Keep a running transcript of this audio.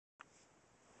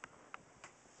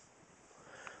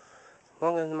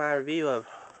Welcome to my review of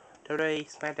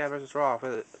WWE Smackdown Vs Raw for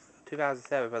the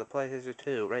 2007 for the PlayStation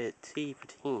 2, rated T for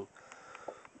teen.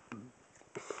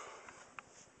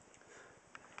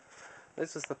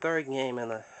 This is the third game in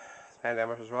the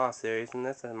Smackdown Vs Raw series, and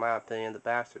this is, in my opinion, the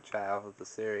bastard child of the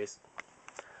series.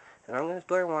 And I'm going to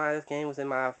explain why this game was in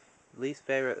my least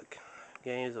favorite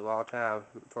games of all time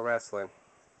for wrestling.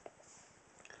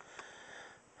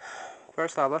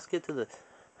 First off, let's get to the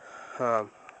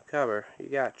cover. You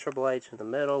got Triple H in the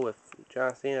middle with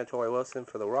John Cena, Tori Wilson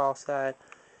for the Raw side,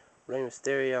 Rey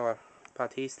Mysterio and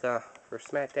Batista for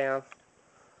SmackDown.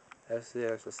 There's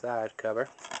the side cover.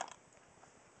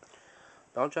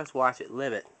 Don't just watch it,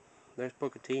 live it. There's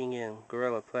Booker T getting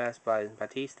Gorilla Press by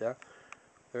Batista.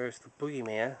 There's the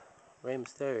Boogeyman, Rey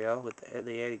Mysterio with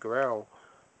the Eddie Guerrero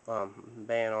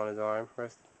band on his arm.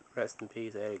 Rest in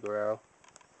peace, Eddie Guerrero.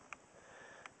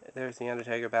 There's the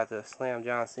Undertaker about to slam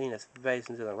John Cena's face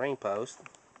into the ring post.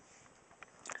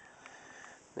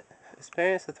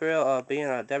 Experience the thrill of being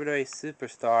a WWE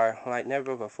superstar like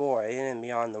never before, in and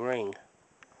beyond the ring.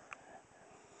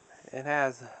 It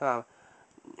has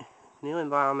new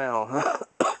environmental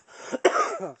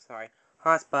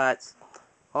hotspots,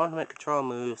 ultimate control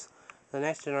moves. The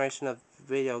next generation of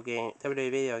WWE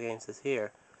video games is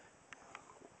here.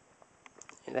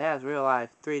 It has real-life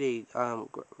 3D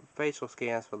facial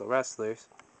scans for the wrestlers,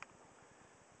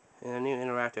 and a new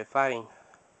interactive fighting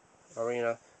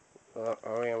arena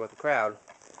with the crowd.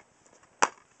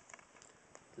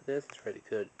 This is pretty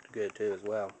good too as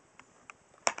well.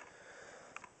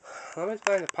 Let me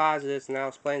explain the positives and I'll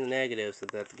explain the negatives of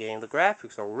the game. The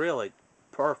graphics are really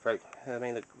perfect. I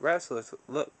mean, the wrestlers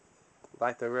look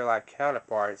like their real-life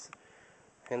counterparts,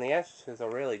 and the entrances are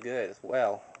really good as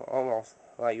well. Almost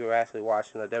like you were actually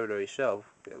watching a WWE show,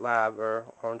 live or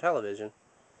on television.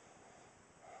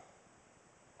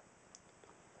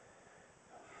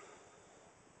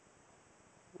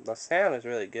 The sound is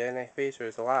really good, and it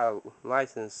features a lot of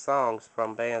licensed songs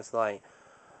from bands like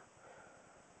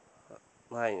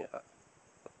Three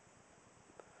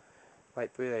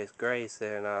Days Grace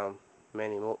and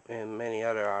many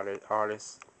other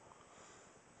artists.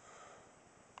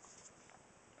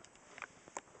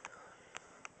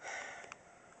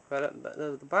 But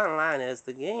the bottom line is,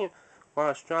 the game,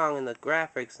 while strong in the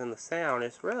graphics and the sound,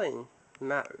 it's really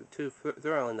not too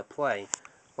thrilling to play.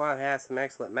 While it has some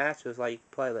excellent matches, like you can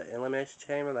play the Elimination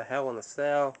Chamber, the Hell in a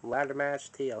Cell, Ladder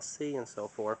Match, TLC, and so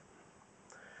forth.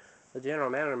 The General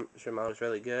Manager mode is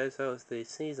really good, so is the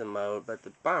Season mode, but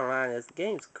the bottom line is the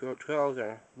game's controls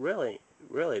are really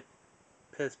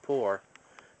piss poor.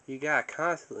 You gotta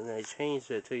constantly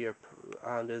change it to your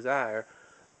desire,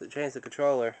 change the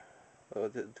controller to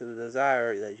the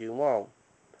desire that you want.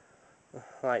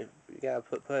 Like, you gotta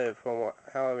put it from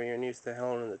however you're used to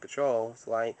holding the controls,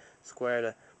 like square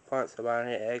to punch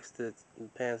somebody, X to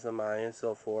pin somebody, and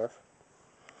so forth.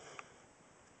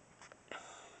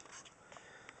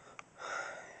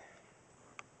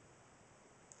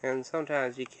 And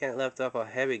sometimes you can't lift up a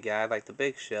heavy guy like the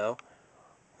Big Show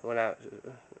without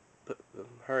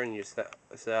hurting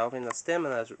yourself. And the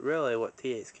stamina is really what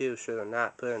THQ should have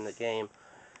not put in the game.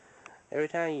 Every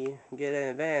time you get an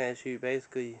advantage, you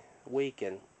basically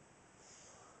weaken.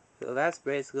 So that's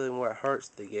basically what hurts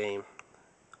the game.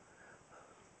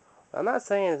 I'm not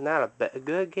saying it's not a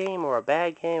good game or a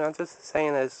bad game. I'm just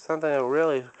saying it's something to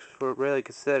really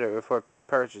consider before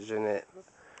purchasing it.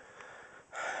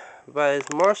 But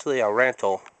it's mostly a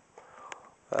rental.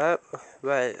 But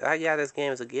I got this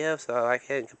game as a gift, so I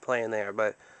can't complain there.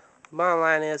 But the bottom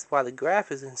line is, while the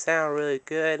graphics and sound really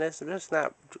good, it's just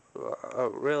not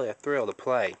really a thrill to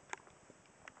play.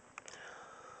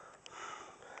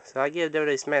 So I give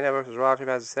WWE Smackdown Vs Raw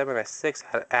 2007 a 6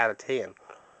 out of 10.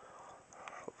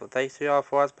 Well, thanks to y'all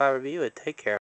for watching my review, and take care.